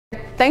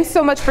Thanks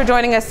so much for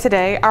joining us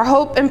today. Our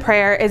hope and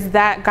prayer is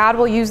that God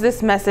will use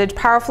this message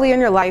powerfully in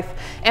your life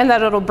and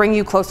that it'll bring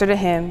you closer to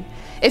Him.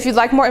 If you'd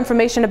like more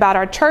information about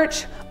our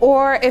church,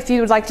 or if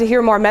you would like to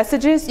hear more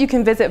messages, you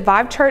can visit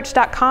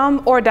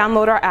vivechurch.com or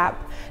download our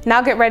app.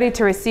 Now get ready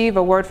to receive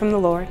a word from the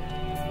Lord.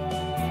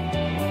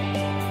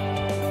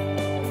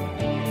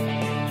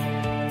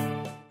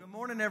 Good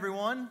morning,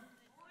 everyone.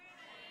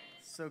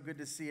 So good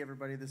to see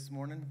everybody this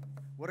morning.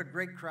 What a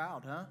great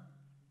crowd, huh?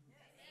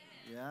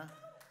 Yeah.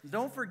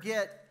 Don't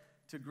forget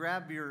to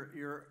grab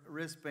your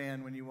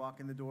wristband when you walk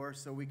in the door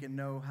so we can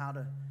know how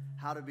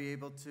to be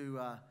able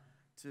to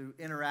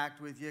interact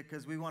with you,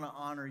 because we want to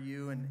honor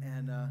you.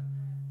 And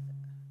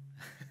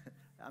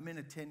I'm in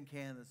a tin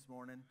can this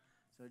morning,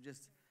 so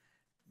just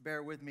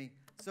bear with me.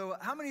 So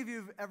how many of you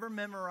have ever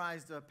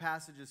memorized a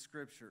passage of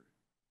Scripture?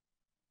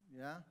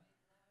 Yeah?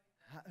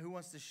 Who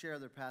wants to share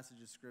their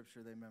passage of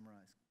Scripture they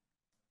memorized?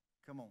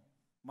 Come on.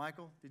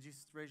 Michael, did you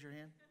raise your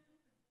hand?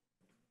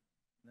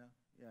 No?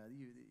 Yeah,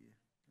 you.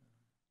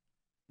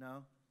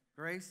 No?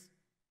 Grace?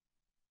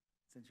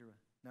 Since you're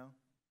no?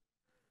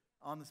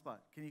 On the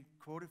spot. Can you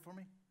quote it for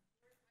me?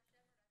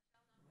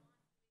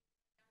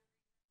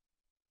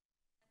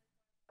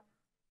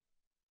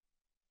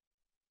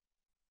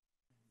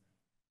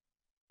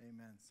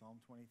 Amen. Psalm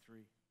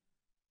 23.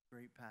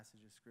 Great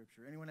passage of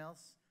Scripture. Anyone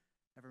else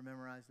ever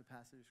memorized a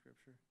passage of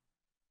Scripture?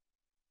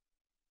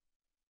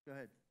 Go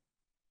ahead.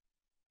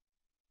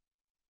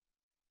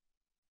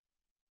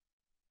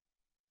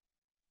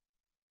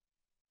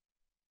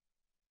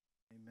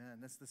 Amen.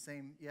 That's the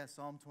same,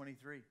 Psalm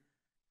 23.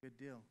 Good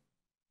deal.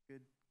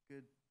 Good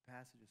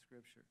passage of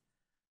Scripture.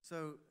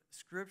 So,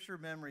 Scripture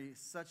memory is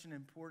such an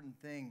important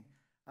thing.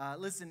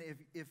 Listen,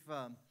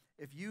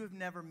 if you have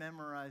never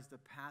memorized a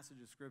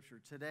passage of Scripture,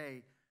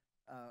 today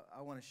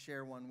I want to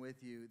share one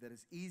with you that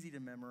is easy to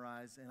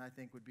memorize and I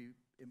think would be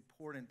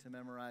important to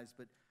memorize.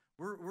 But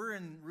we're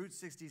in Route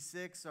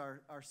 66,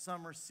 our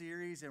summer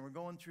series, and we're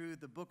going through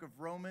the book of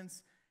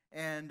Romans.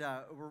 And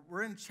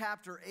we're in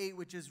chapter 8,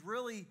 which is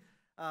really...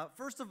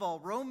 first of all,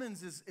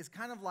 Romans is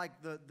kind of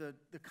like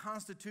the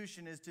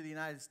Constitution is to the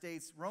United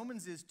States.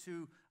 Romans is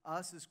to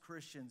us as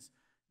Christians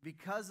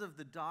because of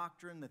the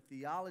doctrine, the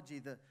theology,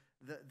 the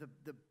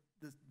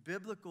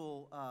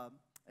biblical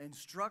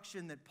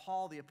instruction that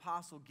Paul the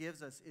Apostle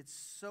gives us. It's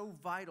so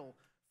vital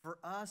for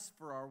us,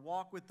 for our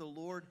walk with the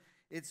Lord.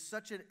 It's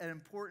such an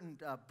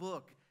important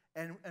book,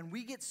 and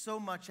we get so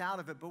much out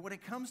of it. But when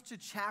it comes to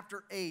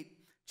chapter 8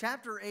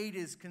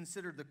 is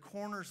considered the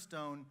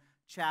cornerstone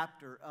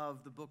chapter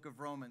of the book of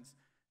Romans.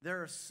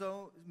 There are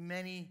so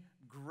many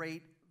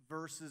great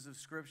verses of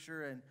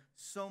Scripture and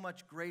so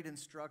much great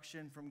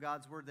instruction from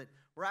God's Word that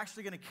we're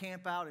actually going to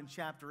camp out in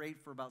chapter 8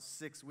 for about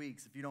 6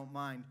 weeks, if you don't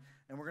mind.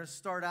 And we're going to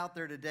start out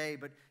there today.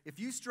 But if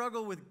you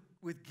struggle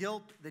with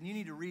guilt, then you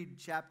need to read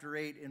chapter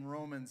 8 in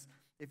Romans.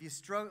 If you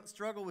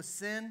struggle with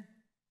sin,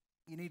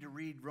 you need to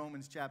read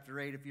Romans chapter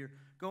 8. If you're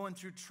going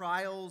through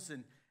trials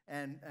and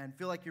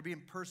feel like you're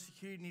being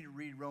persecuted, you need to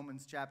read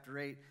Romans chapter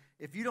 8.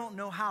 If you don't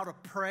know how to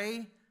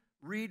pray,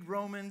 read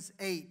Romans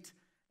 8.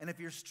 And if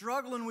you're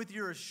struggling with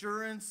your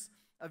assurance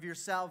of your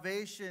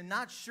salvation,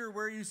 not sure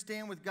where you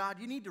stand with God,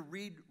 you need to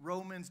read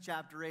Romans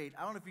chapter 8.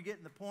 I don't know if you're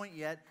getting the point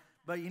yet,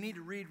 but you need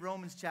to read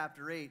Romans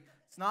chapter 8.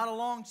 It's not a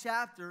long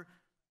chapter,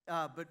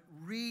 but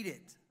read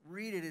it.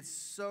 Read it. It's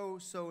so,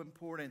 so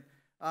important.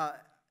 How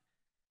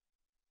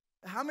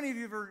many of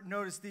you ever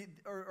noticed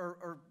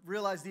or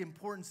realized the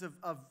importance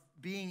of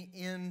being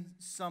in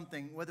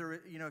something, whether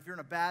if you're in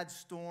a bad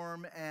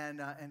storm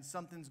and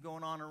something's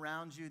going on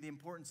around you, the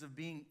importance of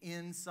being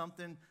in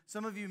something.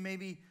 Some of you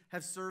maybe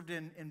have served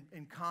in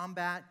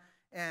combat,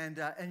 and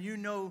you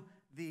know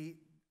the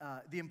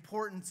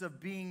importance of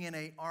being in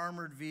an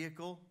armored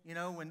vehicle.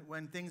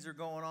 When things are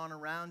going on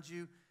around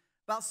you.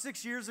 About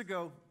 6 years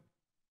ago,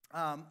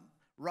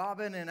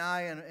 Robin and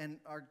I and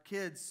our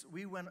kids,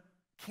 we went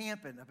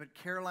camping up at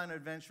Carolina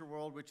Adventure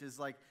World, which is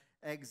like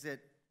exit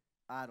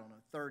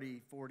 30,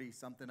 40,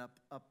 something up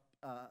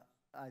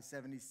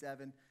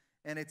I-77.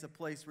 And it's a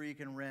place where you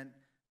can rent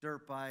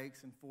dirt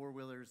bikes and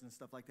four-wheelers and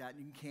stuff like that, and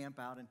you can camp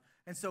out.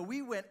 And so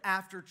we went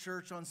after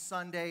church on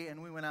Sunday,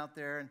 and we went out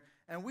there,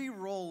 and we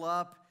roll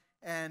up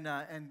and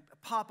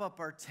pop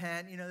up our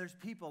tent. There's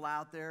people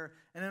out there,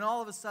 and then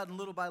all of a sudden,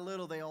 little by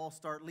little, they all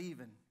start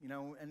leaving,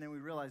 and then we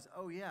realize,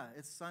 oh, yeah,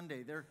 it's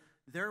Sunday.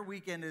 Their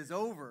weekend is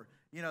over,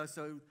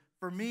 so...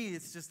 For me,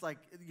 it's just like,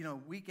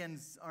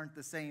 weekends aren't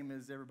the same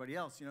as everybody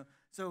else,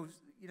 So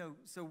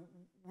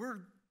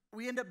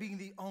we end up being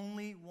the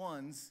only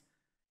ones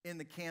in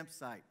the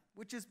campsite,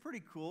 which is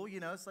pretty cool,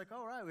 It's like,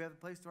 all right, we have a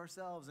place to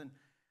ourselves. And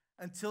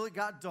until it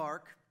got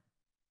dark,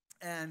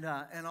 and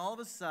all of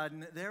a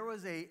sudden, there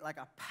was a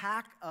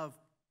pack of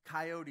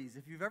coyotes.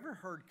 If you've ever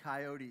heard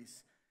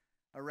coyotes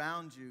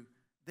around you,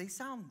 they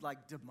sound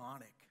like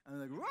demonic. I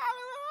mean, like, rah!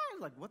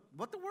 Like,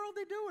 what the world are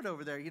they doing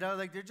over there?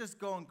 They're just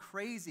going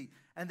crazy.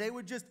 And they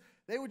would just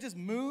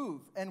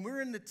move. And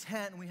we're in the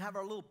tent, and we have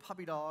our little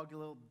puppy dog,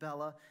 little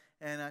Bella,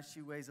 and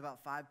she weighs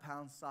about 5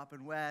 pounds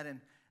sopping wet.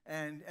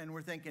 And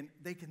we're thinking,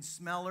 they can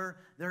smell her.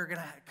 They're going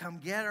to come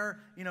get her.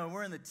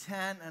 We're in the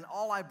tent, and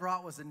all I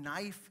brought was a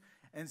knife.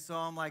 And so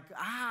I'm like,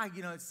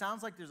 it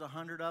sounds like there's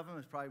 100 of them.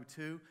 It's probably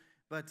 2.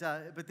 But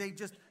they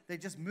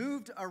just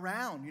moved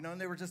around,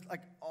 and they were just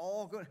like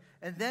all good.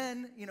 And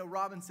then,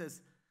 Robin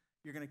says,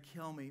 "You're going to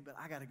kill me, but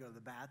I got to go to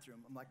the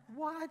bathroom." I'm like,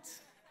 "What?"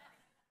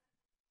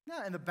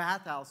 Yeah, and the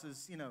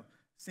bathhouses,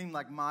 seemed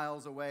like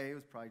miles away. It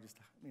was probably just,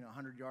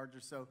 100 yards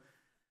or so.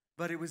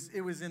 But it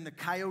was in the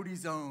coyote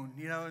zone,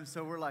 and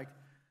so we're like,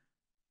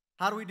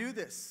 how do we do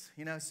this?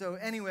 So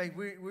anyway,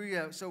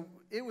 so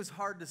it was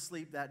hard to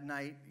sleep that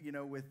night,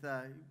 with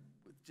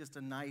just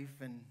a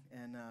knife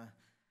and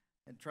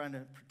trying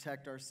to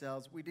protect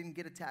ourselves. We didn't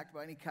get attacked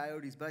by any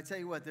coyotes, but I tell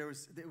you what,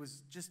 it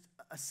was just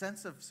a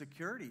sense of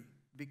security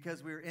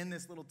because we were in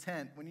this little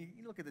tent. When you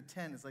look at the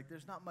tent, it's like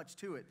there's not much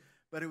to it,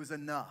 but it was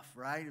enough,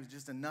 right? It was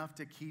just enough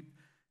to keep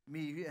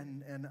me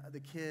and the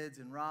kids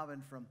and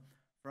Robin from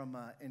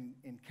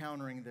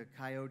encountering the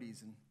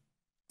coyotes. And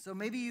so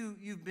maybe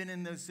you've been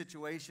in those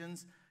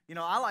situations.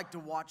 I like to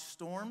watch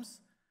storms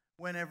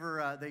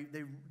whenever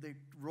they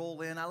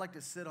roll in. I like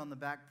to sit on the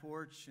back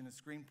porch in a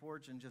screen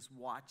porch and just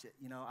watch it.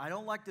 I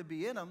don't like to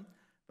be in them,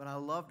 but I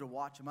love to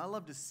watch them. I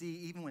love to see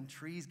even when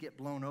trees get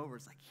blown over.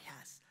 It's like,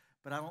 yes,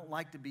 but I don't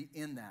like to be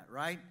in that,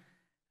 right?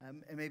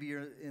 And maybe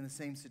you're in the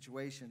same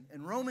situation.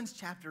 And Romans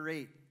chapter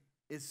 8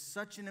 is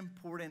such an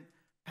important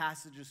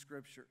passage of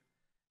Scripture.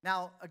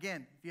 Now,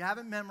 again, if you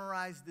haven't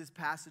memorized this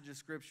passage of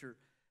Scripture,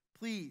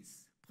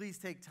 please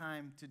take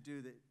time to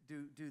do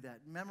that.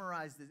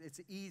 Memorize this. It's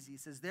easy. It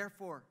says,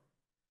 "Therefore,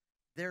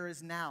 there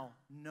is now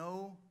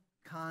no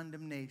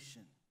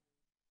condemnation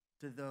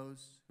to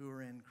those who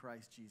are in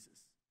Christ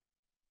Jesus."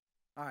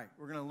 All right,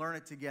 we're going to learn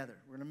it together.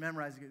 We're going to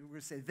memorize it. We're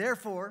going to say,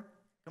 "Therefore,"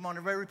 come on,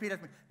 everybody repeat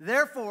after me.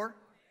 "Therefore,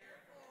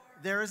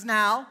 there is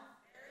now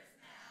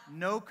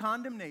no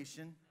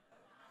condemnation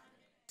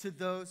to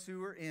those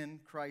who are in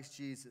Christ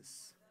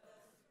Jesus."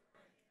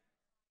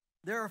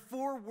 There are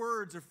 4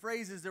 words or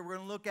phrases that we're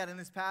going to look at in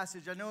this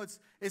passage. I know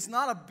it's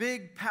not a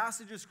big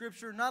passage of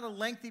Scripture, not a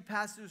lengthy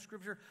passage of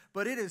Scripture,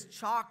 but it is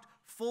chocked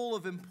full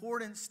of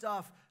important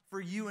stuff for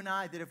you and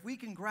I, that if we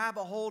can grab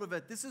a hold of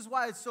it, this is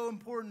why it's so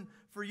important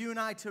for you and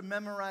I to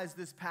memorize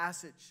this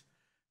passage.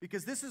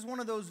 Because this is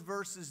one of those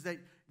verses that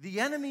the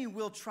enemy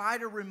will try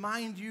to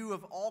remind you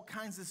of all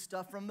kinds of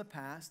stuff from the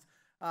past.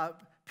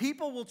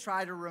 People will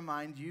try to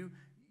remind you,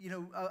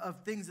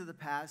 of things of the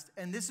past.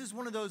 And this is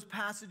one of those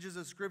passages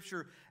of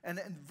Scripture and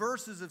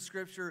verses of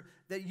Scripture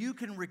that you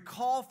can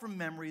recall from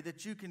memory,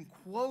 that you can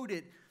quote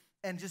it,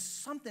 and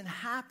just something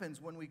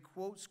happens when we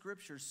quote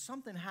Scripture.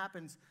 Something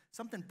happens,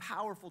 something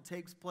powerful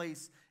takes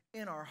place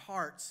in our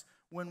hearts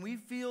when we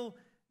feel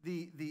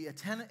the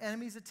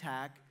enemy's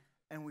attack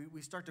and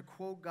we start to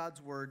quote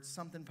God's word.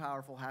 Something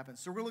powerful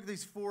happens. So we're going to look at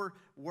these 4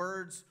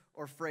 words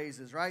or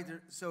phrases, right?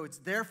 So it's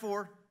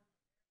therefore,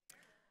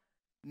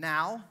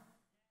 now,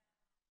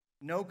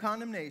 no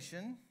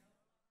condemnation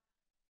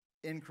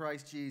in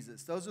Christ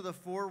Jesus. Those are the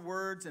 4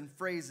 words and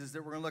phrases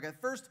that we're going to look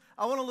at. First,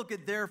 I want to look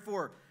at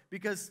therefore,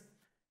 because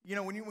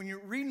when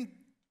you're reading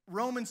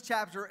Romans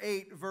chapter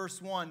 8,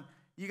 verse 1,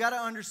 you got to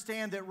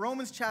understand that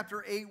Romans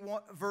chapter 8,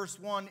 verse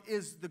 1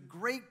 is the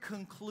great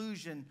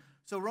conclusion.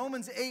 So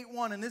Romans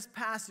 8:1 in this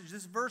passage,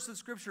 this verse of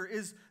Scripture,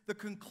 is the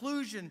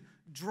conclusion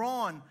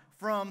drawn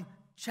from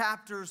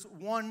chapters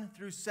 1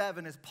 through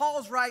 7. As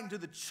Paul's writing to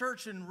the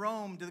church in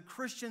Rome, to the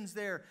Christians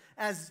there,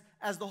 as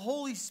the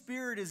Holy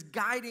Spirit is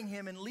guiding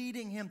him and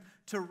leading him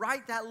to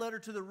write that letter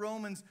to the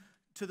Romans,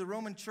 to the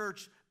Roman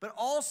church, but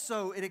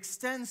also it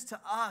extends to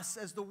us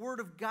as the Word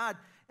of God.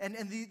 And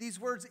these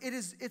words,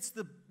 it's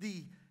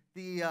the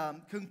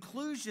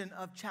conclusion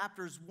of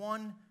chapters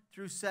 1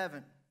 through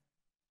 7.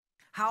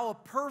 How a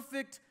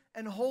perfect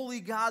and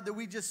holy God that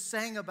we just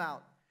sang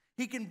about,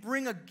 He can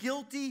bring a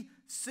guilty,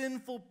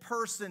 sinful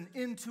person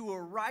into a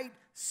right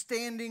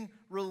standing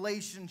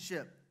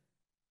relationship.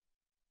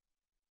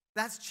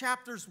 That's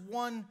chapters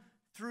 1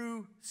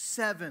 through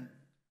 7.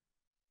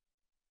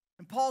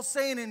 And Paul's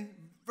saying in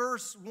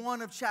verse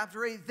 1 of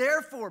chapter 8,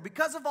 therefore,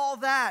 because of all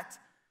that,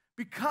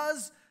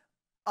 because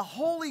a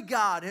holy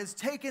God has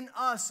taken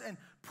us and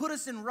put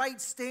us in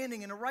right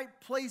standing, in a right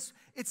place,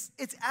 it's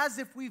as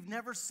if we've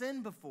never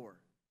sinned before.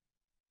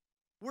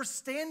 We're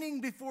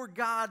standing before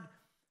God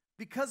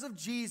because of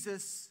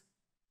Jesus,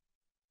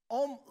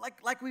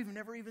 like we've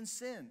never even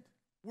sinned.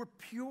 We're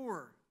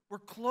pure. We're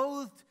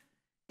clothed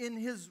in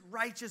His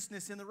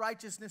righteousness, in the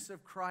righteousness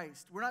of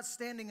Christ. We're not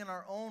standing in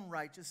our own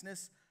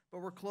righteousness, but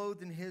we're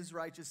clothed in His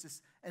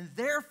righteousness. And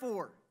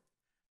therefore,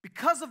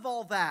 because of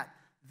all that,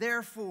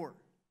 therefore,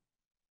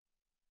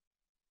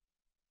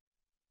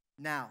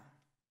 now,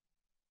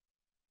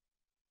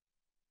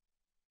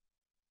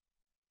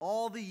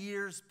 all those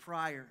years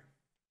prior,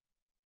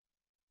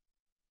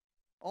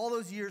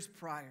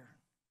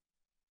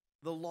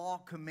 the law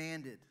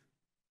commanded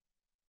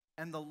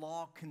and the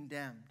law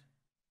condemned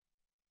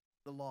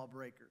the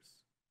lawbreakers.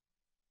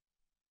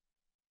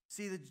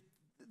 See,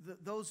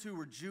 those who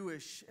were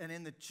Jewish and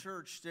in the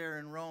church there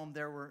in Rome,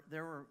 there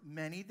were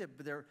many.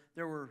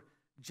 There were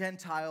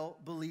Gentile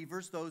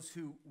believers, those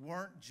who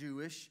weren't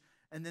Jewish,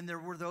 and then there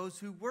were those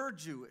who were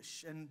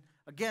Jewish. And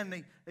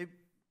again,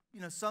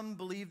 some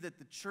believe that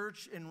the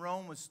church in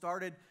Rome was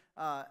started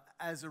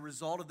as a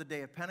result of the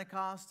day of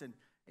Pentecost, and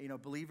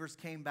believers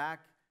came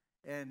back.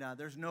 And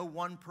there's no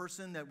one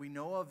person that we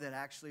know of that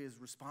actually is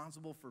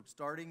responsible for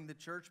starting the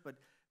church,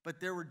 but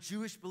there were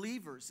Jewish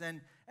believers.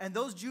 And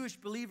those Jewish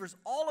believers,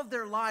 all of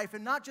their life,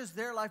 and not just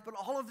their life, but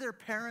all of their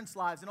parents'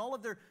 lives, and all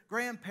of their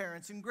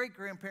grandparents and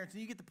great-grandparents,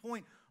 and you get the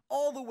point,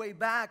 all the way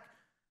back,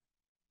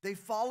 they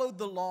followed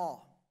the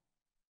law.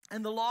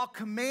 And the law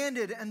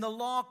commanded and the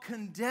law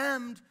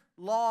condemned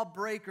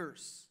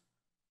lawbreakers.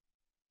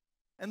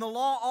 And the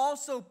law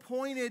also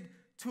pointed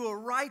to a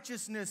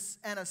righteousness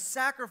and a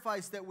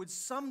sacrifice that would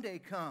someday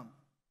come.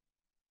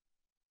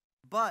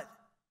 But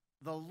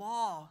the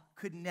law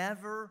could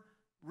never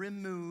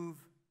remove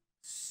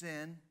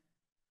sin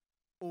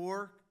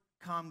or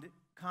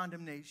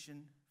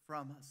condemnation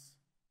from us.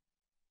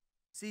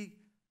 See,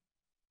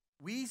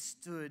 we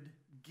stood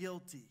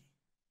guilty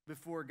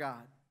before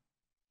God.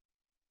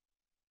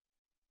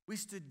 We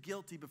stood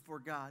guilty before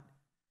God.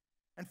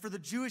 And for the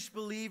Jewish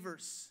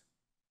believers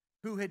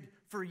who had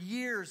for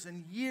years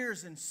and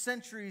years and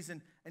centuries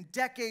and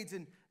decades,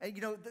 and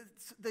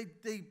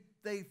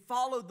they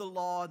followed the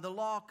law, and the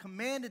law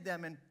commanded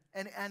them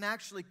and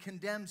actually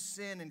condemned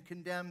sin and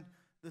condemned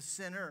the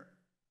sinner.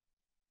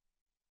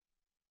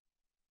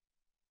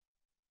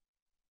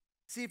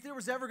 See, if there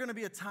was ever going to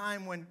be a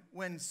time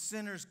when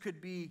sinners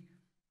could be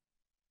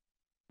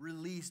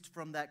released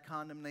from that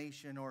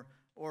condemnation,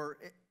 or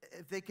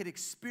if they could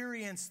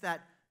experience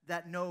that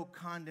no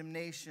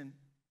condemnation,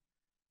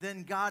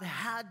 then God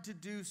had to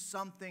do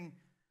something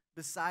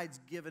besides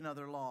give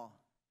another law.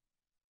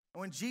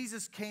 And when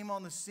Jesus came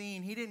on the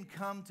scene, he didn't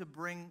come to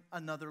bring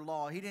another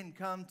law. He didn't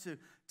come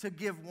to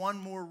give one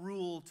more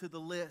rule to the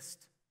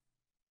list.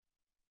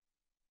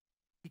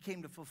 He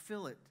came to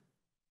fulfill it.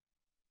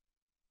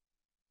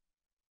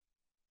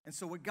 And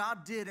so what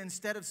God did,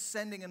 instead of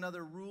sending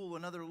another rule,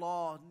 another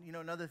law,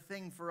 another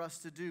thing for us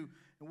to do,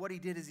 and what he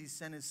did is he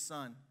sent his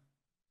son.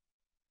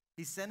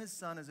 He sent his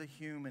son as a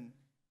human,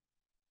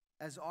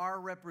 as our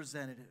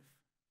representative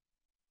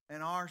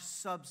and our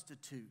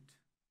substitute.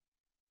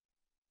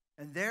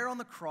 And there on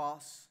the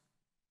cross,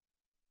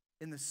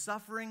 in the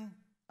suffering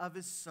of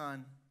his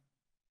son,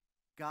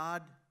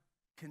 God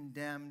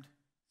condemned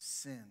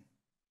sin.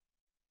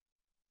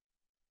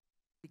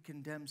 He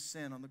condemned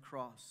sin on the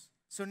cross.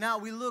 So now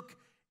we look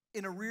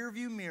in a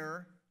rearview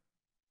mirror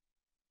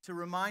to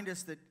remind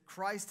us that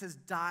Christ has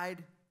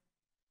died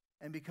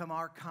and become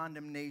our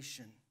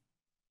condemnation.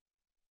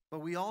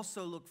 But we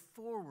also look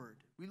forward.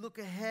 We look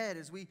ahead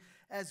as we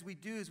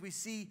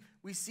see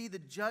the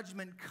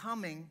judgment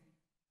coming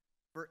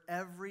for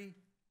every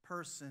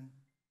person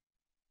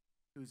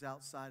who's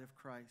outside of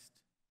Christ.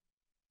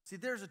 See,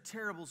 there's a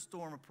terrible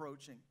storm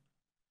approaching.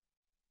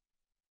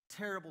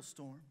 Terrible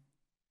storm.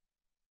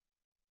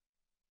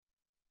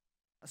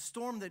 A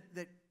storm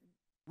that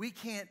we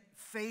can't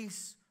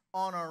face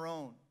on our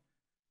own.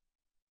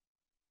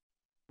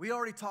 We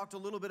already talked a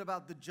little bit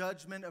about the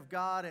judgment of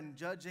God and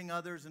judging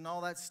others and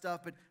all that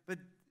stuff, but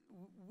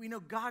we know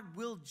God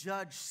will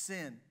judge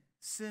sin.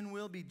 Sin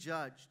will be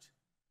judged.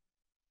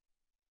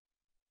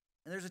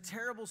 And there's a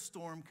terrible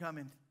storm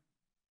coming.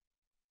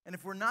 And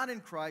if we're not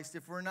in Christ,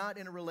 if we're not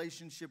in a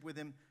relationship with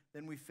him,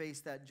 then we face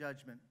that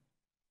judgment.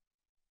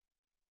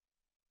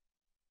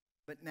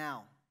 But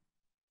now,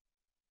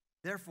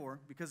 therefore,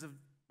 because of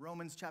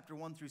Romans chapter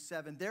 1 through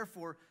 7,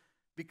 therefore,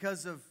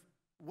 because of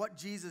what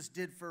Jesus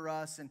did for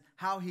us and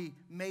how he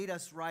made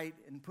us right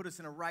and put us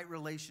in a right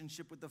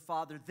relationship with the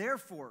Father,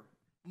 therefore,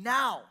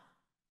 now,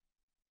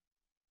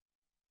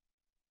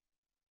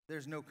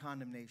 there's no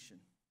condemnation.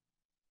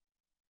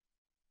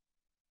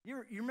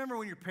 You remember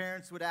when your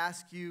parents would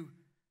ask you,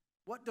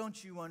 what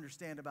don't you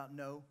understand about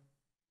no?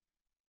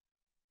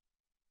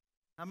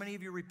 How many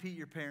of you repeat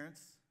your parents?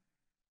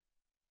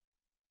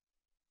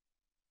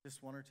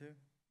 Just one or two?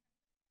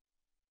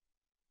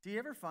 Do you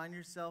ever find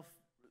yourself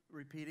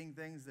repeating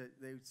things that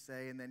they would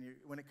say, and then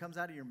when it comes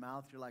out of your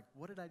mouth, you're like,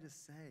 what did I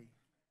just say?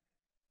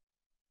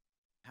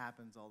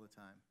 Happens all the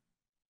time.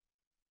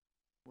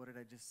 What did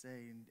I just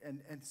say?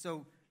 And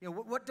so,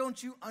 what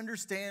don't you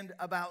understand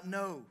about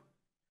no?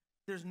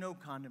 There's no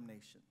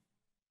condemnation.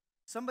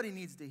 Somebody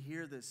needs to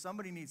hear this.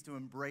 Somebody needs to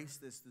embrace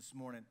this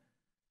morning.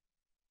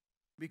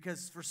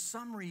 Because for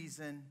some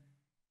reason,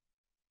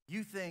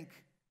 you think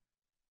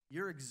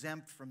you're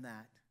exempt from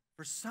that.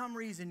 For some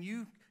reason,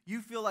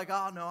 you feel like,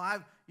 oh no,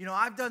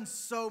 I've done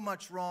so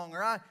much wrong,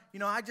 or I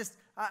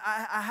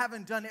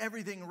haven't done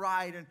everything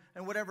right,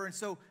 and whatever. And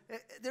so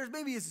there's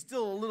maybe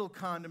still a little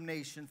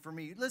condemnation for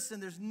me. Listen,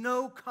 there's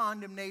no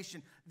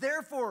condemnation.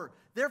 Therefore,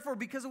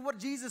 because of what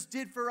Jesus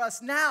did for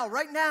us now,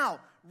 right now,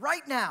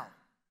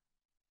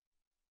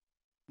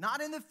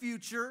 not in the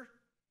future,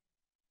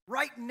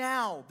 right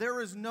now,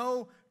 there is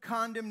no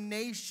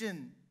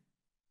condemnation.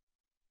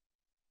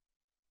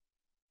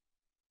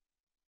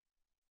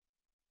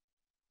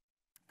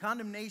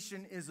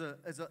 Condemnation is a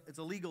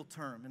legal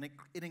term, and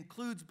it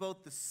includes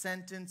both the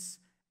sentence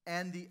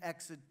and the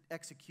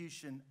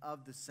execution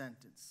of the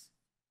sentence.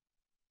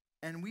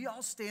 And we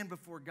all stand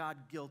before God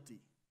guilty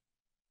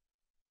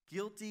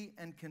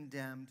and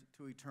condemned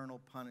to eternal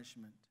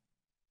punishment.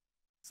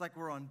 It's like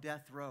we're on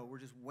death row. We're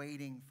just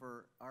waiting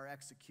for our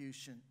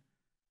execution.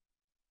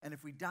 And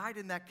if we died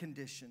in that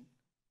condition,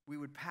 we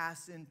would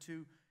pass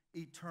into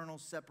eternal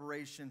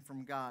separation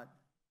from God.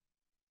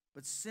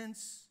 But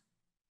since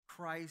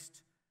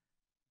Christ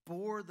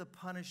bore the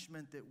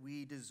punishment that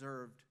we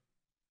deserved,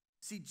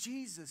 see,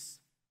 Jesus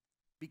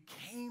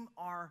became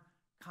our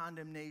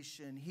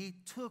condemnation. He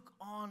took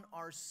on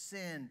our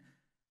sin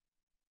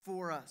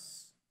for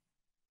us.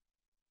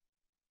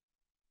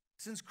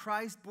 Since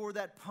Christ bore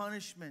that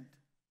punishment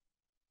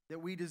that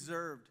we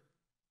deserved,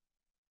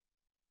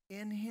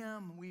 in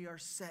him we are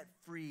set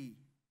free.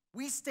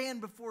 We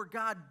stand before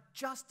God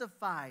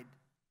justified,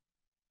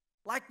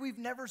 like we've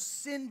never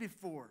sinned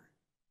before,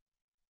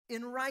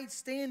 in right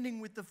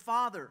standing with the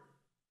Father,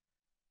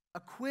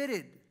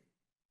 acquitted,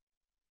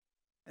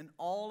 and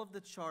all of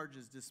the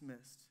charges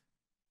dismissed.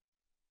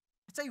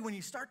 I tell you, when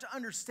you start to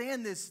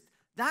understand this,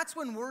 that's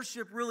when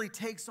worship really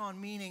takes on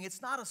meaning.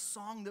 It's not a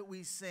song that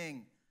we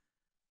sing.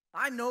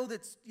 I know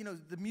that,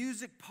 the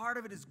music part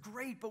of it is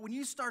great, but when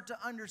you start to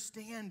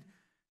understand,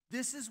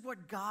 this is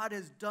what God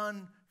has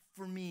done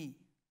for me.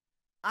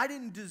 I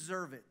didn't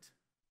deserve it.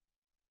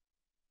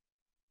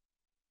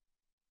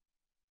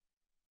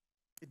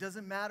 It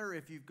doesn't matter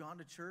if you've gone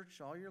to church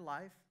all your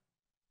life,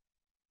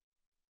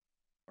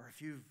 or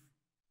if you've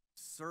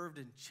served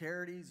in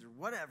charities or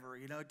whatever,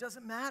 it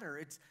doesn't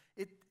matter.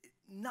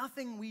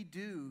 Nothing we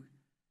do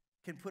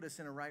can put us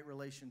in a right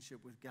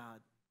relationship with God.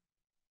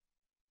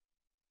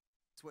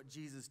 It's what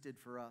Jesus did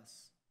for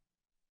us.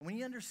 And when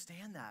you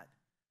understand that,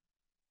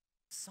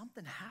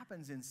 something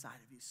happens inside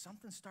of you.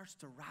 Something starts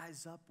to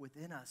rise up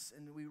within us,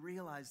 and we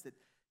realize that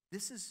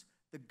this is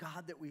the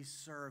God that we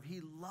serve.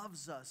 He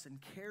loves us and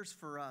cares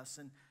for us,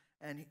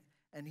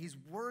 and he's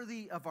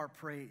worthy of our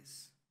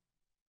praise.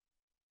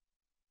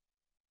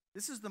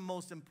 This is the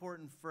most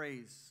important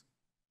phrase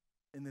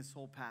in this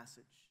whole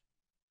passage.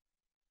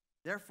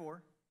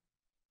 Therefore,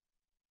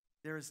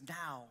 there is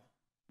now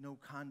no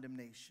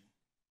condemnation.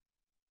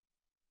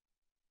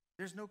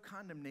 There's no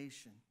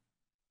condemnation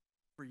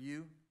for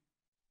you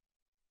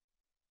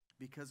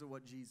because of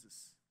what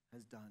Jesus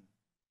has done.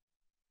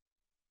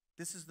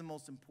 This is the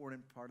most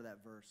important part of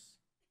that verse.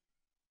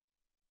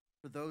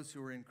 For those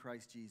who are in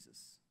Christ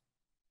Jesus.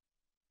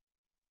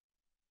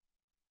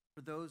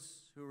 For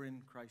those who are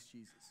in Christ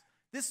Jesus.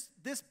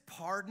 This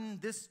pardon,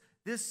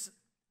 this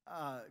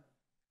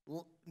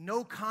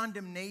no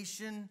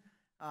condemnation,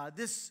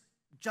 this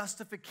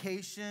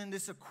justification,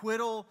 this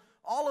acquittal,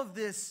 all of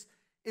this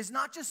is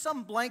not just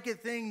some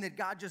blanket thing that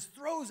God just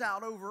throws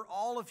out over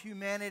all of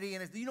humanity,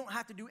 and you don't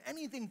have to do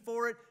anything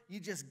for it,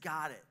 you just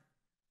got it.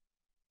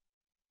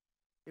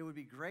 It would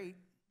be great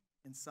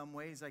in some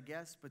ways, I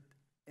guess, but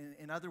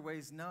in other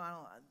ways,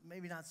 no,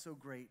 maybe not so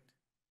great.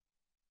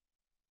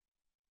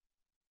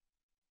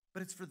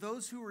 But it's for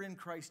those who are in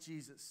Christ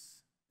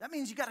Jesus. That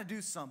means you got to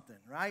do something,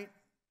 right?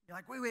 You're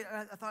like, wait,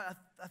 I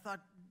thought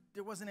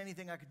there wasn't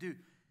anything I could do.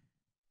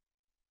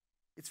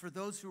 It's for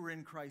those who are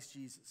in Christ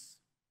Jesus.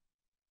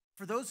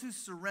 For those who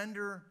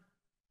surrender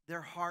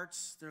their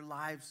hearts, their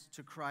lives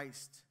to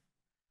Christ.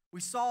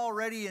 We saw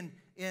already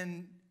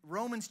in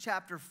Romans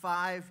chapter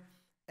 5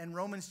 and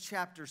Romans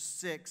chapter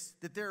 6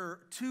 that there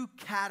are two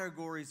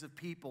categories of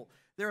people.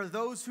 There are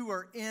those who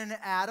are in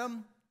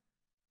Adam,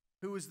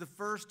 who was the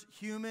first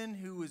human,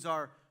 who was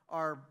our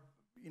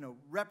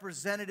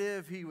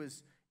representative. He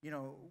was,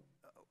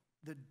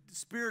 the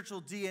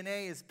spiritual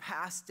DNA is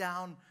passed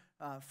down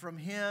from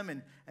him,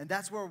 and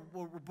that's where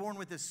we're born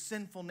with this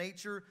sinful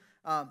nature.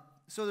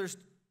 So there's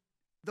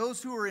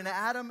those who are in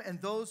Adam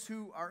and those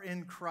who are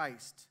in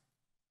Christ.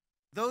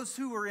 Those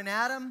who are in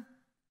Adam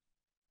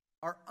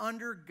are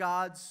under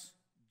God's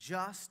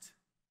just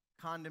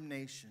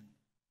condemnation,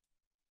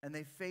 and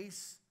they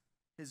face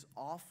his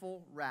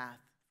awful wrath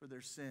for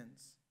their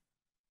sins.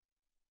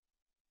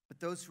 But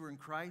those who are in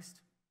Christ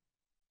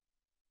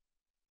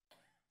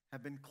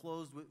have been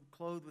clothed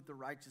with the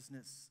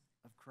righteousness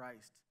of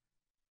Christ,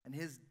 and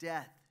his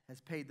death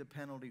has paid the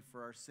penalty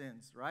for our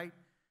sins, right?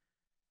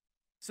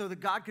 So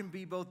that God can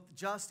be both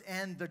just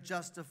and the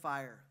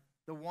justifier,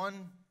 the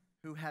one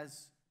who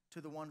has for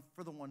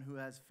the one who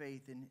has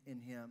faith in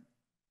him.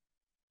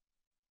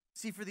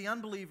 See, for the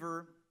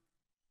unbeliever,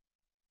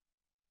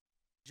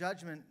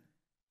 judgment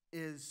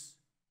is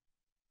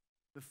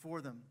before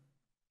them.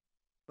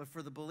 But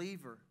for the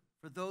believer,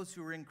 for those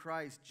who are in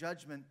Christ,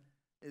 judgment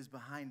is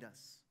behind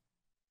us.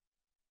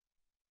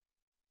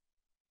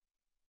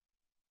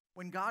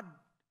 When God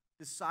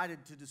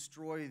decided to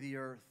destroy the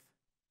earth,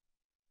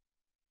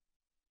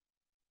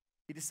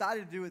 he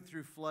decided to do it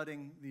through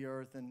flooding the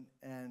earth,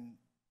 and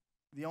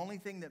the only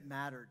thing that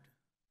mattered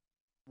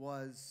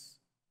was,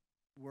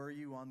 were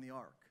you on the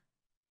ark?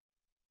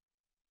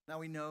 Now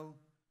we know,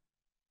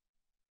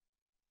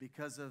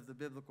 because of the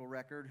biblical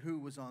record, who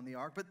was on the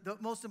ark, but the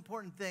most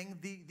important thing,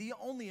 the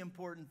only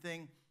important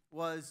thing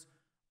was,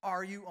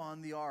 are you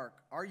on the ark?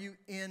 Are you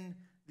in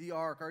the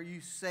ark? Are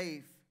you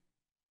safe?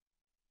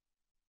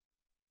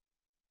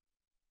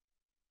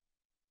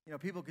 You know,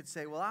 people could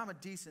say, well, I'm a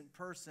decent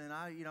person.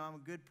 I'm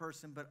a good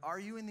person. But are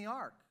you in the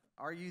ark?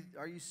 Are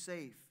you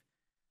safe?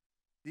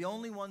 The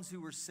only ones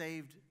who were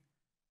saved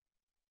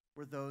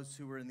were those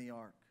who were in the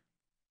ark.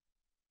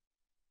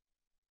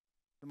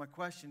 So my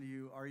question to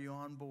you, are you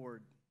on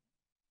board?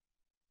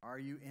 Are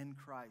you in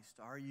Christ?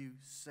 Are you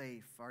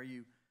safe? Are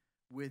you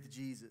with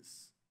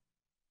Jesus?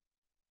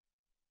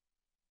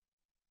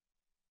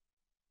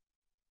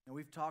 And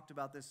we've talked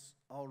about this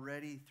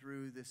already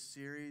through this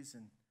series,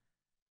 and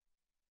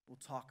we'll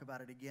talk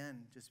about it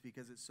again just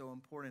because it's so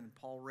important. And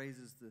Paul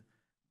raises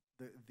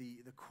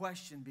the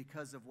question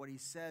because of what he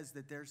says,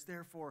 that there's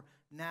therefore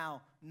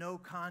now no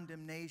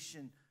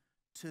condemnation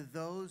to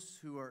those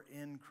who are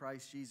in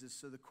Christ Jesus.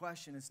 So the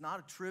question, it's not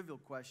a trivial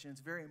question,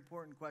 it's a very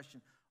important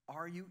question.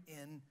 Are you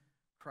in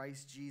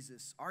Christ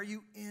Jesus? Are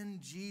you in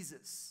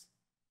Jesus?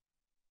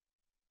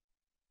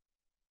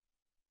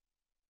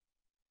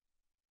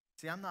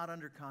 See, I'm not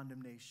under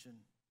condemnation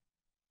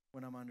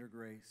when I'm under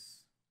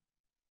grace.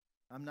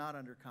 I'm not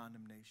under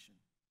condemnation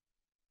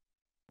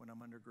when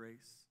I'm under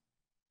grace.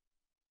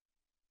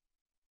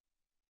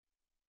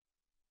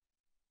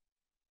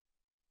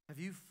 Have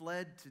you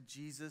fled to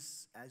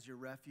Jesus as your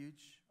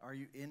refuge? Are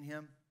you in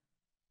Him?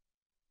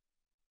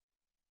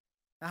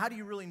 Now, how do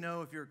you really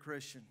know if you're a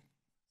Christian?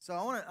 So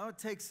I want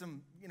to take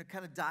some,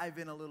 kind of dive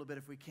in a little bit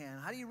if we can.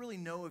 How do you really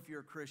know if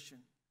you're a Christian?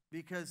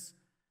 Because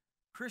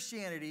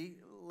Christianity,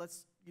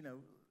 let's,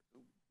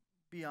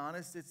 be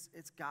honest,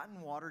 it's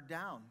gotten watered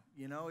down.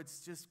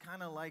 It's just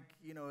kind of like,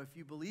 if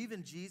you believe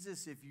in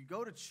Jesus, if you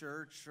go to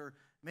church, or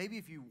maybe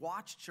if you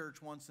watch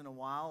church once in a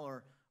while,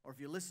 or if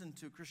you listen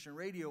to Christian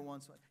radio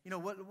once,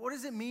 what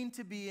does it mean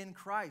to be in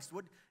Christ?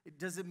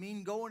 Does it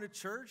mean going to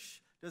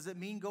church? Does it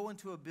mean going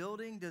to a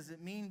building? Does it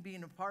mean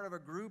being a part of a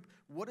group?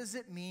 What does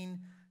it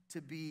mean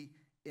to be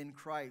in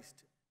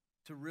Christ,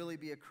 to really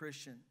be a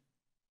Christian?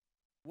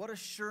 What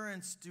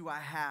assurance do I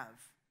have?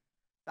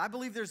 I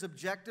believe there's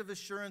objective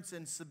assurance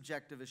and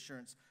subjective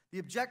assurance. The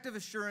objective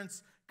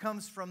assurance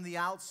comes from the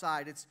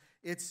outside.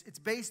 It's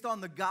based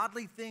on the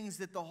godly things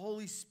that the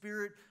Holy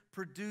Spirit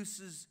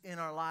produces in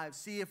our lives.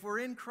 See, if we're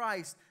in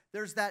Christ,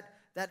 there's that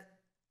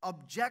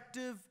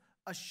objective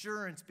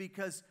assurance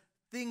because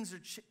things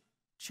are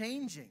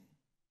changing.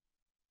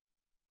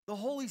 The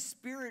Holy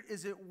Spirit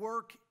is at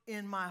work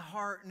in my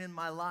heart and in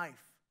my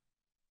life.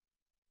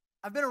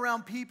 I've been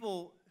around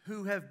people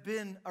who have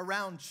been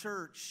around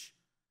church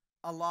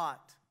a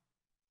lot.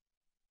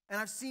 And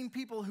I've seen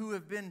people who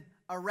have been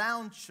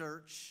around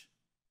church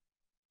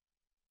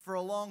for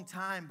a long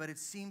time, but it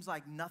seems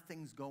like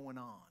nothing's going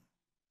on.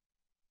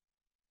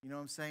 You know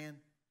what I'm saying?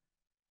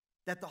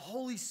 That the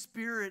Holy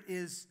Spirit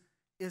is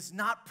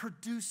not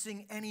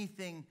producing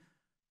anything,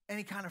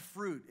 any kind of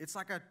fruit. It's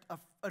like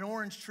an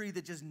orange tree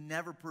that just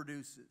never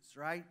produces,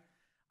 right?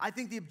 I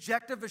think the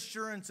objective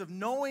assurance of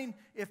knowing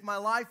if my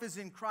life is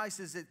in Christ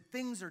is that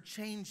things are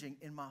changing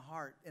in my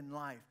heart and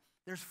life.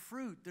 There's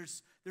fruit.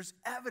 There's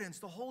evidence.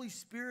 The Holy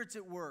Spirit's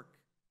at work.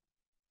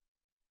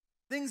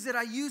 Things that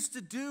I used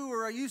to do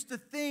or I used to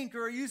think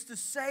or I used to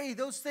say,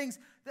 those things,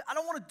 I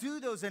don't want to do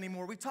those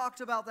anymore. We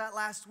talked about that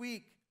last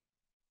week.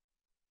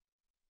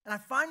 And I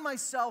find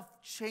myself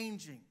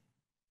changing.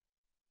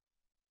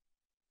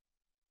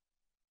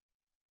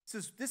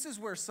 This is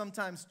where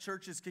sometimes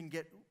churches can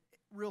get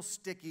real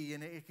sticky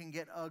and it can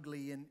get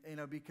ugly, and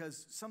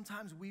because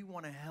sometimes we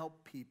want to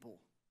help people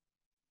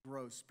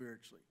grow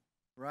spiritually,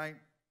 right?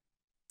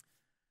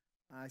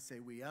 I say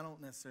we. I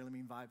don't necessarily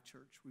mean Vive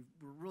Church.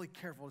 We're really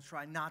careful to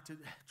try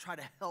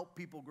to help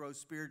people grow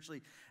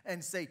spiritually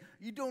and say,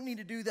 you don't need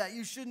to do that.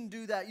 You shouldn't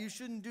do that. You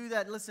shouldn't do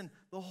that. Listen,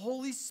 the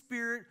Holy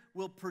Spirit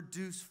will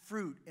produce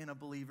fruit in a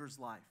believer's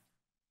life.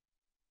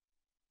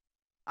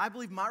 I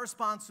believe my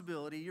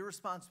responsibility, your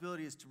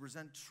responsibility, is to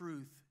present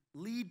truth,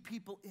 lead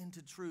people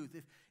into truth.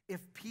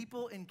 If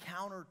people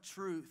encounter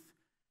truth,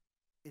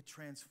 it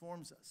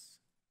transforms us.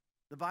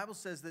 The Bible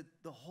says that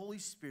the Holy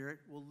Spirit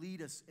will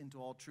lead us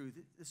into all truth,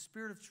 the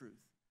Spirit of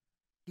truth.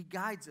 He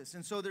guides us.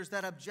 And so there's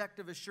that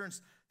objective assurance.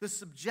 The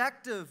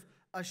subjective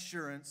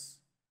assurance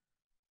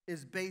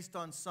is based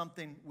on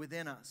something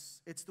within us.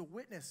 It's the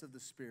witness of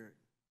the Spirit.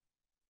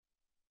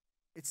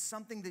 It's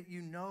something that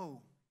you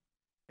know.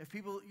 If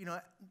people,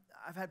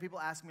 I've had people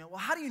ask me, well,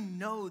 how do you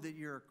know that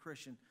you're a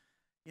Christian?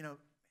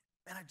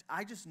 And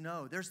I just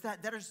know. There's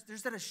that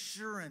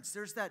assurance.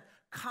 There's that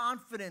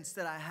confidence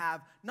that I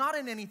have, not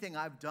in anything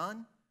I've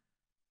done,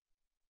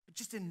 but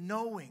just in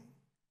knowing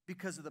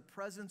because of the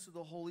presence of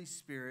the Holy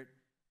Spirit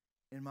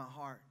in my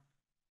heart.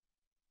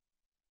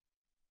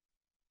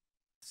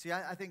 See,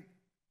 I think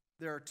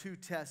there are two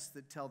tests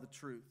that tell the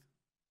truth.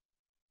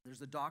 There's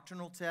the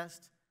doctrinal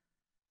test.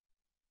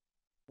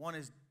 One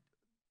is,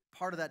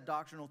 part of that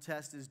doctrinal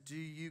test is, do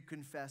you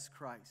confess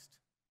Christ?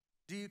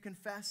 Do you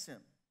confess Him?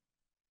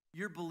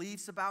 Your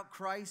beliefs about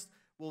Christ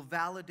will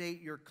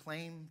validate your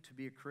claim to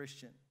be a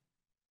Christian.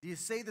 Do you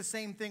say the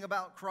same thing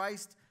about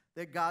Christ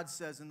that God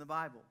says in the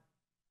Bible?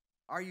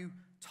 Are you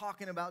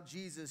talking about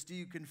Jesus? Do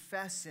you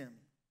confess Him?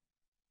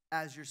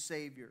 as your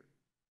Savior.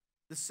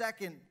 The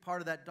second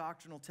part of that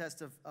doctrinal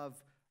test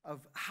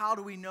of how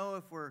do we know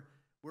if we're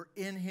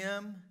in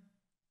Him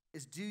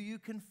is, do you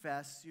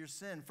confess your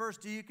sin?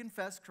 First, do you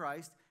confess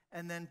Christ?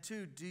 And then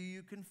two, do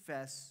you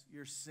confess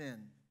your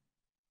sin?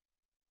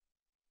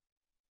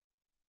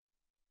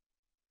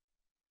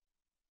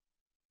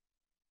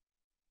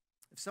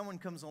 If someone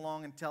comes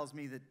along and tells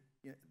me that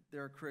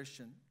they're a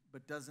Christian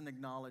but doesn't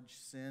acknowledge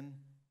sin,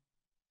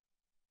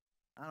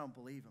 I don't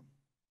believe them.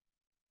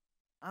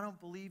 I don't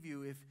believe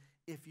you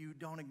if you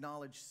don't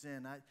acknowledge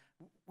sin.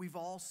 We've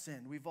all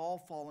sinned. We've all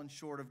fallen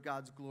short of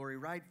God's glory,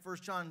 right? 1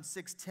 John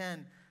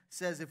 6:10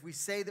 says, if we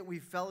say that we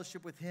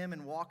fellowship with Him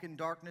and walk in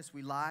darkness,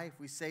 we lie. If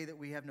we say that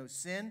we have no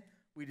sin,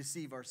 we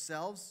deceive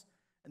ourselves,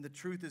 and the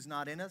truth is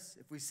not in us.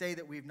 If we say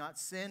that we've not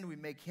sinned, we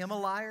make Him a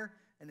liar,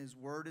 and His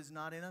word is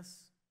not in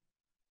us.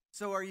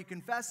 So are you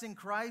confessing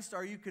Christ?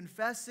 Are you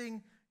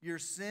confessing your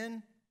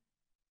sin?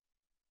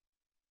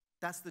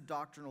 That's the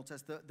doctrinal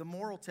test. The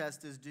moral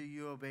test is, do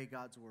you obey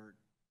God's word?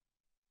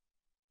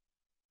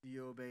 Do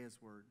you obey His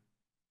word?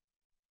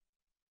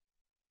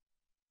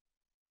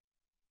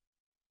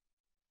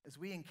 As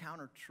we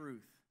encounter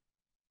truth,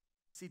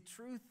 see,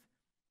 truth,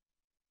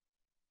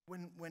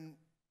 when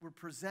we're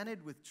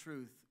presented with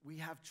truth, we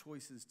have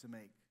choices to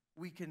make.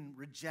 We can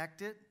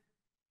reject it.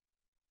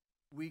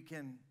 We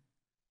can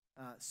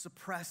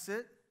suppress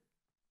it,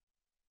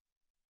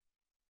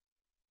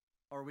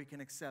 or we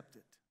can accept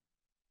it.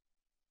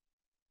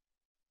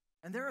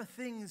 And there are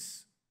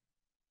things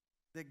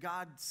that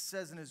God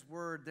says in His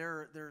Word,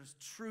 there's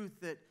truth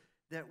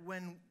that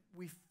when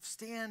we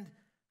stand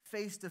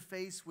face to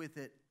face with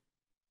it,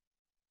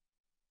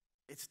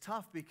 it's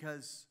tough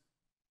because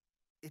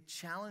it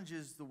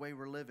challenges the way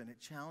we're living. It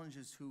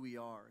challenges who we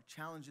are. It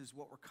challenges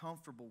what we're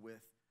comfortable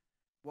with,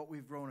 what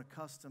we've grown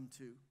accustomed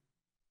to.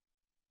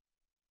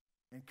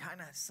 And kind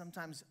of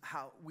sometimes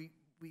how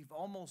we've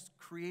almost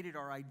created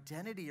our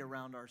identity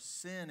around our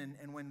sin.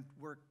 And when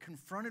we're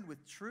confronted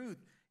with truth,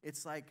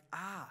 it's like,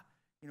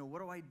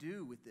 what do I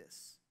do with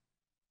this?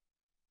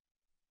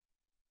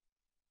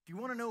 If you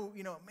want to know,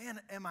 man,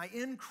 am I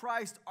in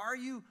Christ? Are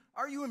you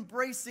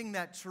embracing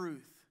that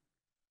truth?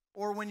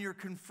 Or when you're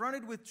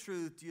confronted with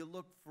truth, do you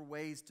look for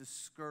ways to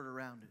skirt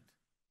around it?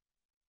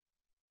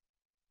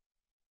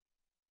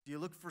 Do you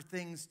look for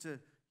things to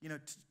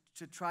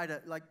try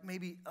to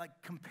maybe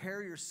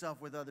compare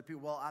yourself with other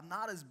people? Well, I'm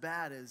not as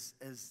bad as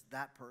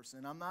that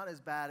person. I'm not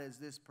as bad as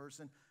this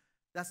person.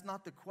 That's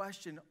not the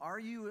question. Are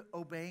you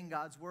obeying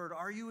God's word?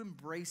 Are you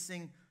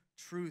embracing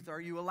truth?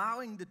 Are you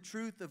allowing the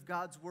truth of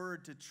God's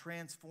word to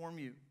transform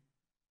you?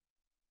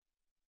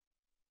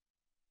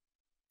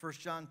 1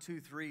 John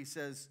 2:3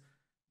 says,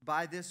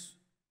 by this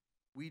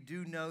we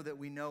do know that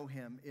we know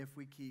Him if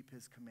we keep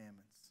His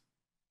commandments.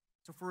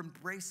 So if we're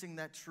embracing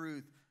that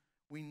truth,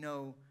 we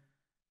know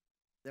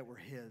that we're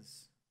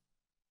His.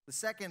 The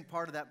second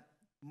part of that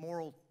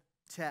moral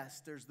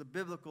test, there's the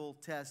biblical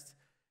test,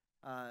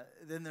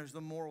 then there's the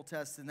moral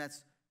test, and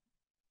that's,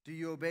 do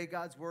you obey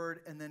God's word?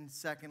 And then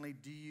secondly,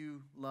 do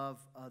you love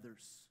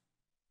others?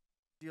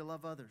 Do you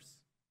love others?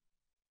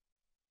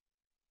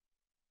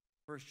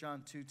 1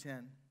 John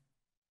 2:10,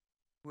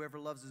 whoever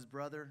loves his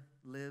brother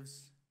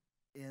lives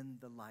in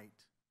the light.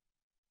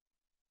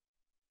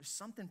 There's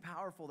something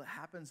powerful that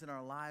happens in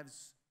our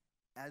lives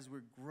as we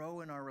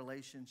grow in our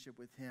relationship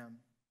with Him,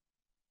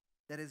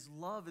 that His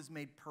love is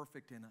made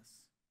perfect in us.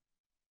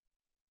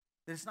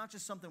 That it's not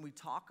just something we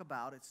talk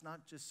about, it's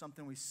not just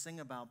something we sing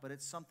about, but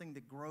it's something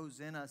that grows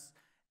in us,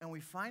 and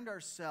we find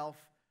ourselves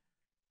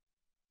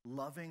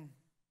loving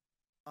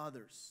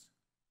others.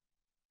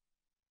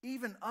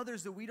 Even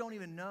others that we don't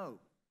even know.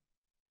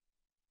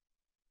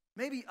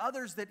 Maybe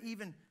others that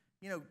even,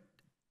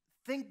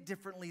 think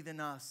differently than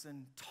us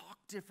and talk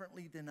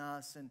differently than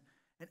us and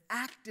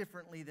act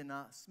differently than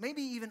us.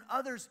 Maybe even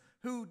others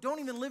who don't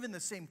even live in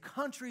the same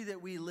country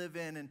that we live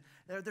in, and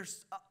they're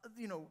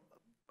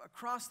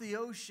across the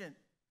ocean.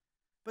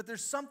 But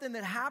there's something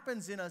that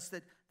happens in us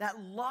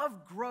that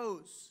love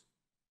grows.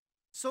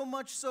 So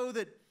much so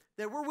that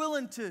we're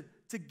willing to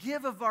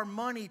give of our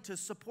money to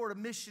support a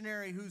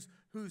missionary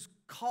who's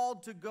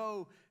called to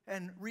go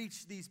and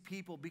reach these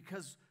people,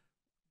 because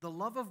the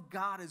love of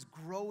God is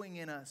growing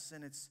in us,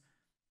 and it's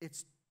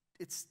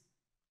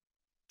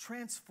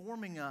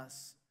transforming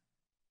us.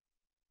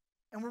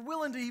 And we're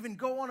willing to even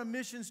go on a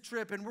missions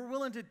trip, and we're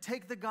willing to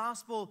take the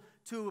gospel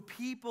to a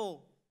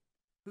people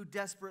who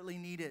desperately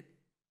need it.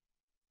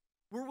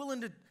 We're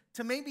willing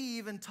to maybe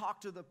even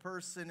talk to the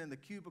person in the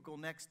cubicle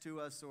next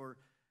to us, or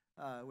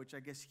which I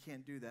guess you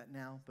can't do that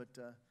now, but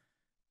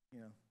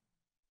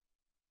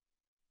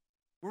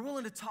we're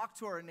willing to talk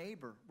to our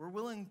neighbor. We're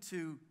willing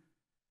to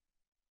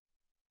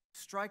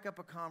strike up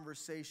a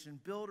conversation,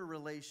 build a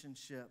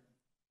relationship,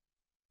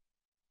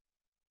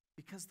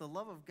 because the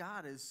love of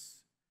God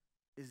is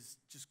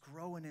just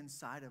growing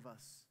inside of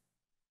us.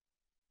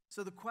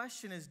 So the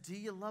question is, do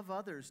you love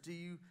others? Do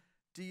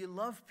you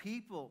love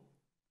people?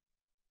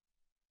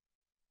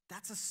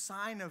 That's a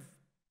sign of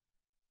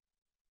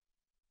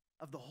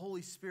the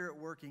Holy Spirit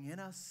working in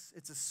us.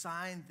 It's a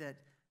sign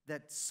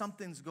that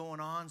something's going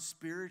on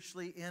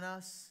spiritually in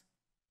us,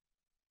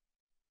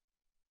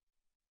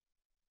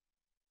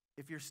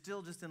 if you're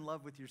still just in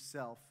love with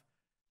yourself,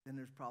 then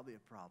there's probably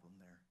a problem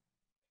there.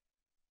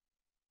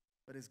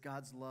 But is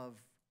God's love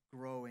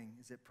growing?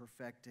 Is it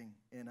perfecting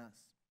in us?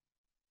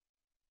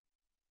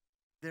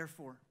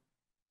 Therefore,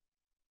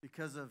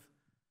 because of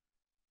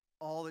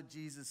all that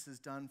Jesus has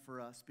done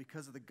for us,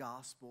 because of the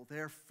gospel,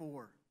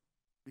 therefore,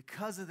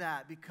 because of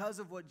that, because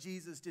of what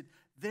Jesus did,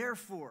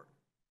 therefore,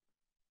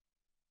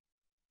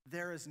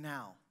 there's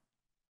now,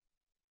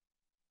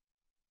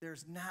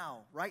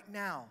 right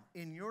now,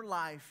 in your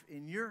life,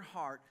 in your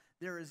heart,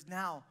 there is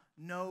now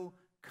no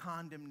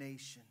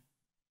condemnation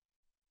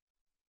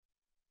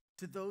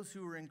to those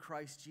who are in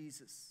Christ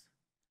Jesus.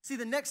 See,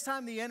 the next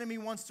time the enemy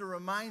wants to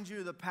remind you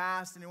of the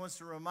past and he wants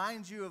to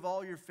remind you of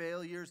all your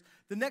failures,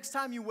 the next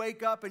time you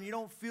wake up and you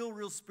don't feel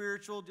real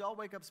spiritual, do y'all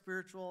wake up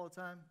spiritual all the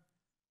time?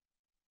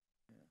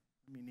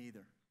 Yeah, me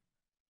neither.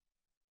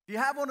 If you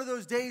have one of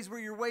those days where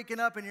you're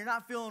waking up and you're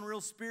not feeling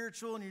real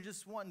spiritual and you're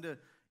just wanting to,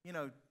 I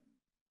don't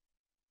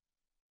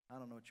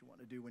know what you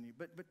want to do when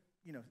but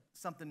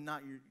something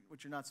not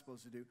what you're not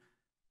supposed to do.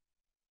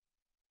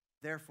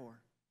 Therefore,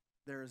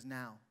 there is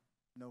now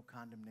no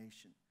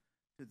condemnation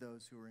to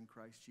those who are in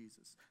Christ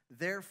Jesus.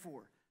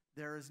 Therefore,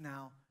 there is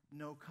now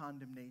no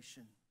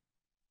condemnation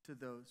to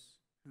those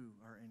who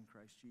are in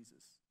Christ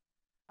Jesus.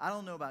 I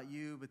don't know about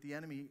you, but the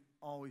enemy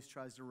always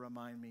tries to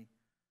remind me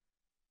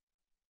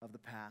of the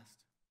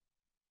past.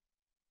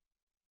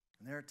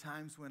 And there are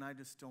times when I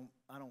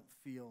don't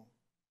feel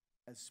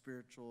as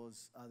spiritual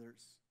as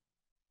others.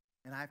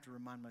 And I have to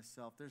remind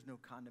myself, there's no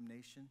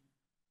condemnation.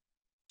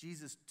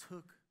 Jesus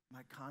took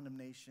my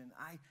condemnation.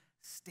 I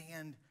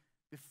stand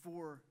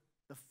before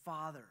the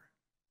Father,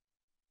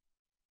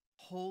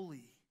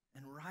 holy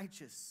and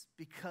righteous,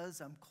 because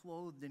I'm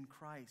clothed in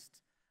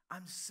Christ.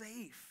 I'm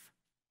safe.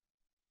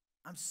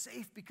 I'm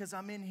safe because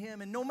I'm in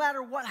Him. And no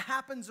matter what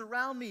happens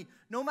around me,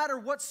 no matter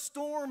what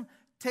storm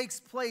takes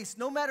place,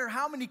 no matter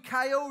how many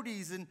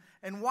coyotes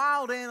and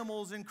wild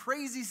animals and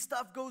crazy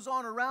stuff goes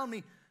on around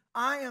me,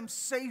 I am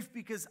safe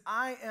because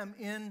I am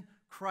in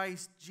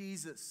Christ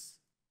Jesus.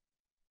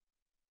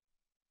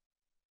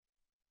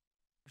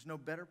 There's no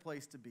better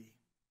place to be.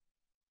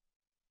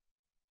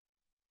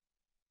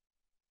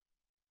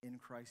 In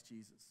Christ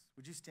Jesus.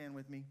 Would you stand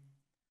with me?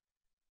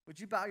 Would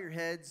you bow your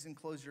heads and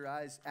close your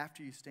eyes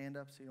after you stand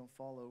up so you don't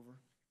fall over?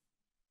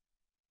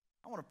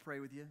 I want to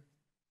pray with you,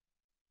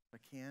 if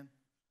I can.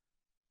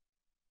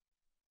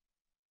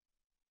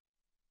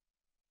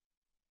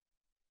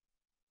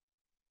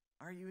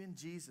 Are you in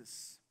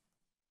Jesus?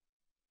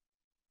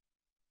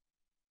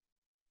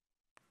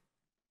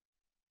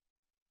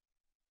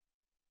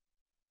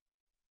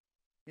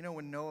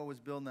 When Noah was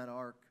building that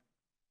ark,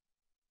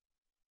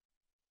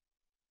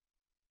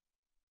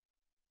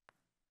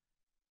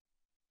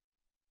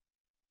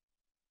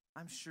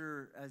 I'm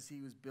sure as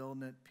he was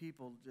building it,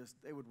 people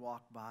they would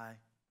walk by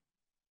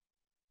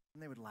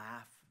and they would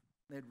laugh.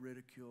 They'd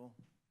ridicule.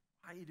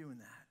 Why are you doing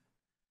that?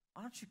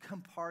 Why don't you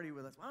come party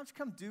with us? Why don't you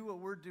come do what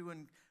we're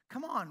doing?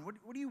 Come on,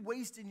 what are you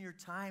wasting your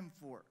time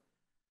for?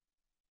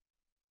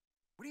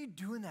 What are you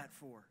doing that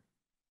for?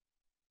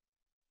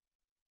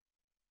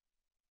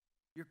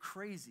 You're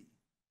crazy.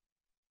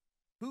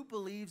 Who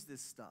believes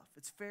this stuff?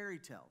 It's fairy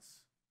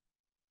tales.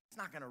 It's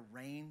not going to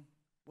rain.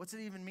 What's it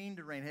even mean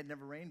to rain? It had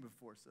never rained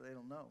before, so they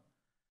don't know.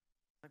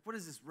 Like, what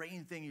is this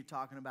rain thing you're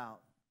talking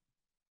about?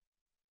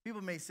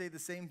 People may say the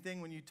same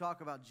thing when you talk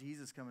about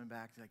Jesus coming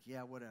back. They're like,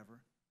 yeah, whatever.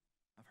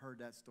 I've heard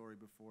that story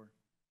before.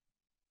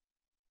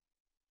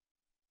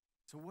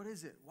 So what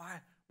is it?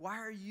 Why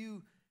are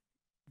you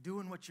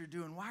doing what you're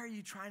doing? Why are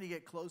you trying to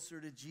get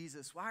closer to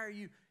Jesus? Why are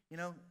you,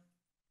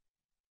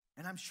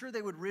 And I'm sure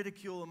they would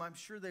ridicule him. I'm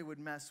sure they would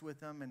mess with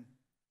him.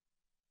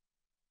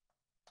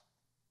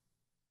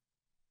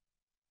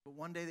 But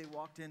one day they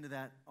walked into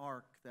that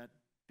ark, that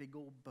big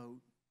old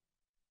boat,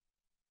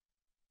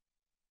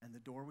 and the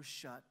door was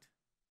shut,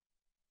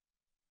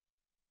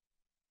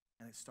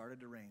 and it started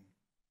to rain.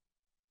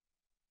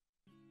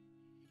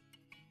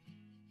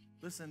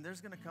 Listen, there's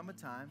going to come a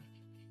time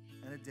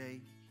and a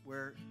day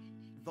where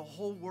the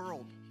whole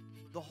world,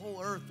 the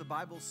whole earth, the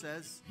Bible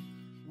says,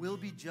 will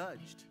be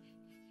judged.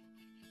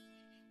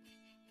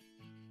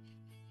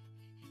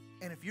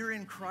 And if you're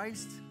in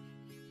Christ,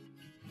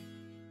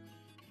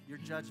 your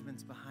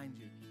judgment's behind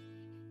you.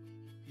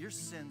 Your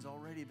sin's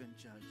already been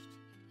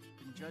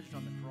judged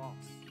on the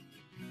cross.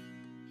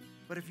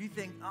 But if you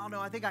think, oh no,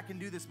 I think I can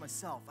do this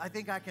myself. I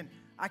think I can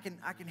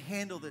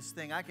handle this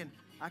thing. I can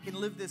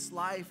live this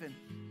life and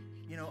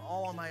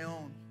all on my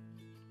own.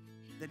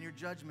 Then your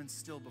judgment's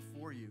still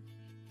before you.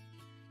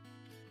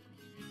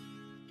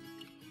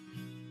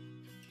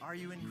 Are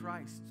you in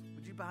Christ?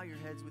 Would you bow your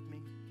heads with me?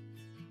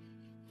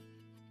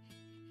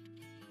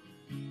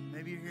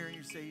 Maybe you're here and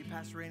you say,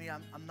 Pastor Randy,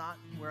 I'm not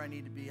where I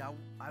need to be. I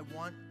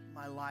want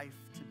my life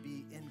to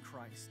be in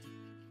Christ.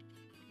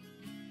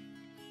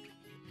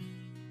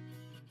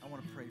 I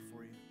want to pray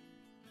for you.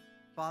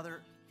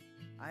 Father,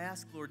 I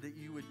ask, Lord, that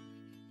you would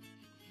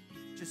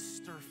just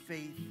stir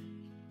faith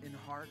in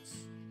hearts.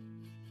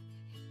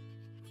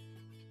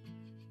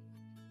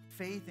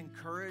 Faith and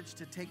courage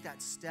to take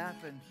that step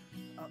and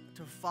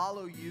to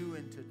follow you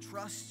and to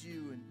trust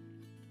you. And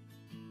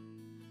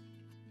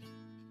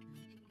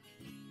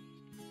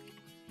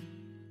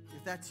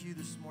if that's you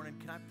this morning,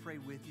 can I pray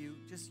with you?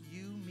 Just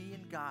you, me,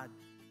 and God.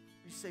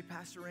 You say,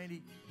 Pastor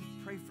Randy,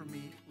 pray for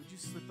me. Would you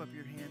slip up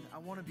your hand? I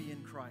want to be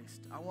in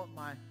Christ. I want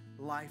my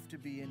life to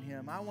be in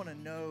Him. I want to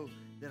know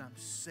that I'm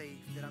safe,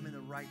 that I'm in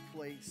the right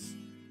place.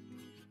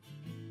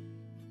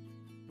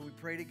 Can we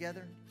pray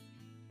together?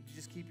 Would you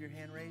just keep your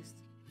hand raised?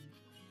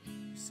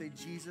 You say,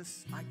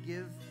 Jesus, I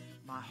give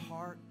my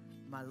heart,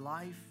 my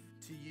life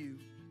to you.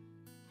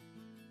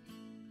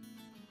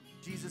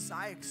 Jesus,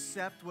 I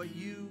accept what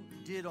you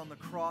did on the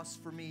cross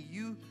for me.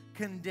 You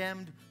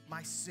condemned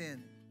my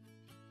sin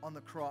on the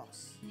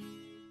cross.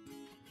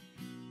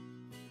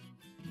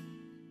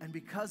 And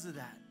because of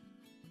that,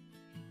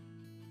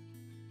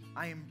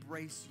 I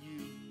embrace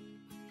you.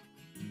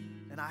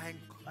 And I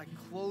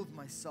clothe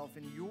myself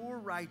in your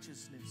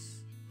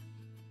righteousness,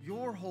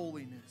 your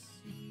holiness.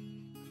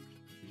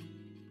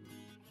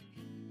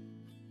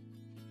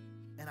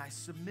 And I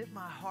submit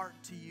my heart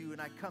to you,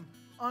 and I come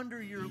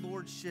under your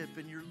lordship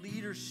and your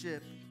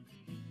leadership.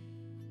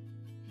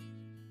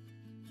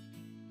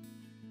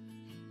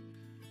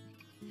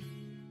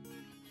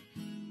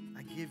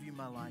 I give you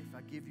my life.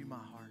 I give you my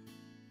heart.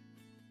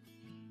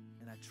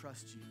 And I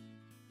trust you.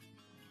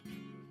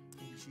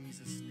 In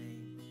Jesus'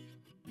 name,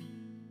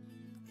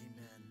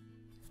 amen.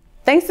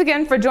 Thanks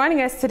again for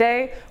joining us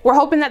today. We're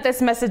hoping that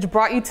this message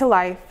brought you to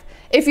life.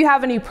 If you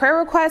have any prayer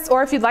requests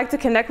or if you'd like to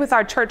connect with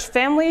our church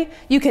family,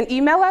 you can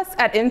email us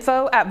at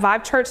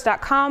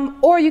info@vivechurch.com,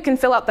 or you can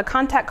fill out the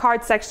contact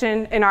card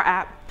section in our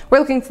app. We're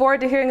looking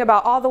forward to hearing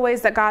about all the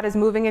ways that God is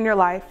moving in your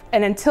life.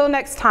 And until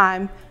next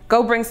time,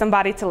 go bring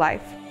somebody to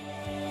life.